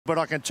But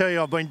I can tell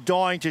you, I've been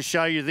dying to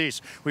show you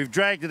this. We've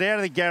dragged it out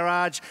of the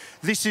garage.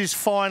 This is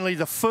finally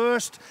the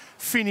first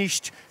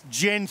finished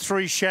Gen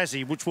 3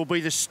 chassis, which will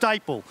be the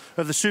staple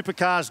of the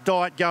supercars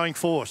diet going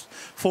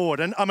forward.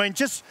 And I mean,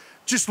 just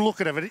look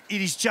at it.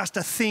 It is just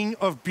a thing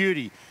of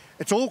beauty.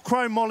 It's all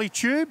chrome moly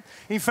tube.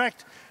 In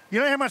fact,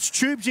 you know how much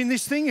tube's in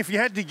this thing? If you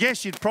had to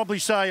guess, you'd probably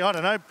say, I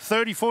don't know,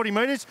 30, 40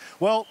 metres.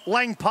 Well,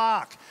 Lang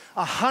Park,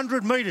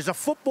 100 metres, a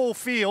football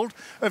field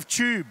of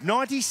tube,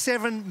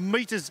 97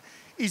 metres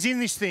is in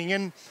this thing.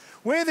 And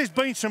where there's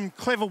been some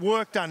clever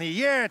work done here,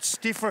 yeah, it's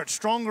stiffer, it's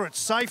stronger, it's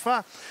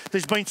safer.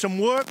 There's been some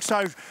work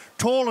so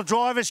taller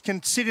drivers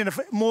can sit in a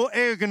more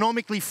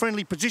ergonomically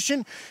friendly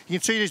position. You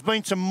can see there's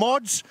been some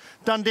mods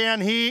done down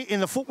here in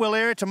the footwell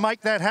area to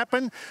make that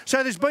happen.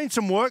 So there's been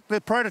some work.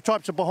 The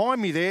prototypes are behind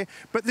me there,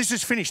 but this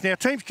is finished. Now,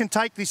 teams can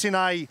take this in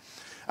a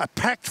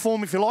packed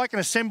form, if you like, and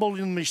assemble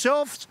them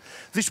themselves.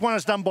 This one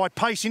is done by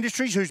Pace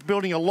Industries, who's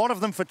building a lot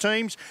of them for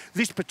teams.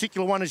 This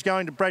particular one is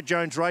going to Brad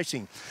Jones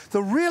Racing.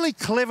 The really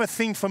clever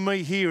thing for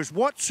me here is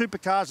what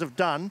supercars have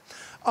done,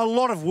 a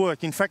lot of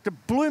work. In fact,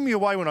 it blew me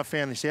away when I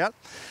found this out.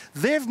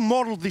 They've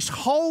modelled this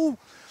whole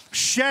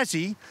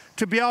chassis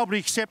to be able to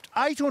accept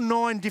 8 or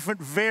 9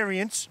 different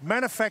variants,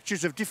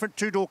 manufacturers of different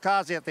two-door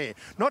cars out there.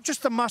 Not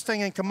just the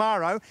Mustang and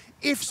Camaro.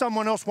 If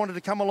someone else wanted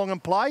to come along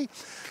and play,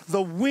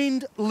 the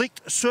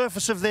wind-licked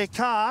surface of their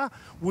car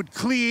would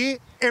clear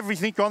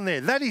everything on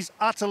there. That is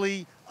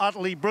utterly,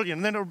 utterly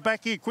brilliant. And then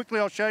back here, quickly,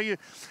 I'll show you.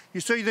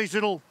 You see these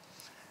little...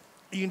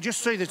 You can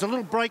just see there's a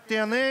little brake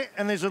down there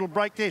and there's a little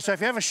brake there. So if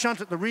you have a shunt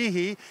at the rear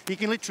here, you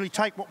can literally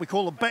take what we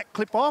call a back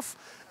clip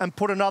off and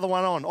put another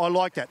one on. I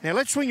like that. Now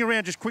let's swing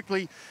around just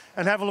quickly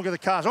and have a look at the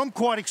cars. I'm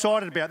quite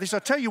excited about this.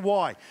 I'll tell you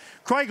why.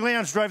 Craig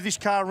Lowndes drove this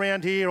car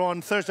around here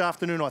on Thursday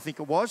afternoon, I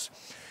think it was.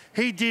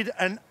 He did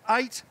an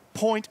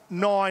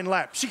 8.9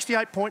 lap,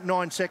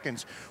 68.9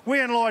 seconds. We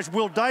analysed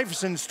Will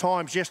Davison's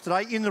times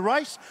yesterday in the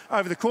race,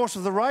 over the course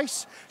of the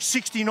race,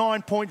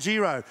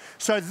 69.0.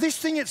 So this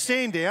thing at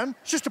Sandown,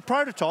 it's just a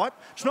prototype,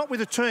 it's not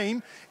with a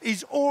team,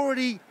 is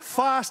already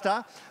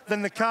faster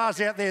than the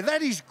cars out there.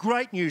 That is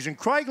great news. And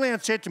Craig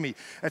Lowndes said to me,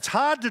 it's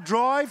hard to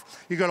drive,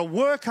 you've got to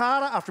work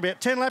harder. After about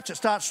 10 laps, it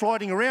starts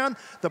sliding around.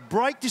 The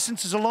brake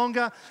distances are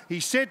longer. He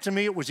said to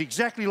me it was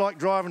exactly like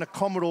driving a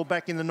Commodore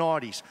back in the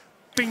 90s.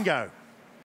 Bingo.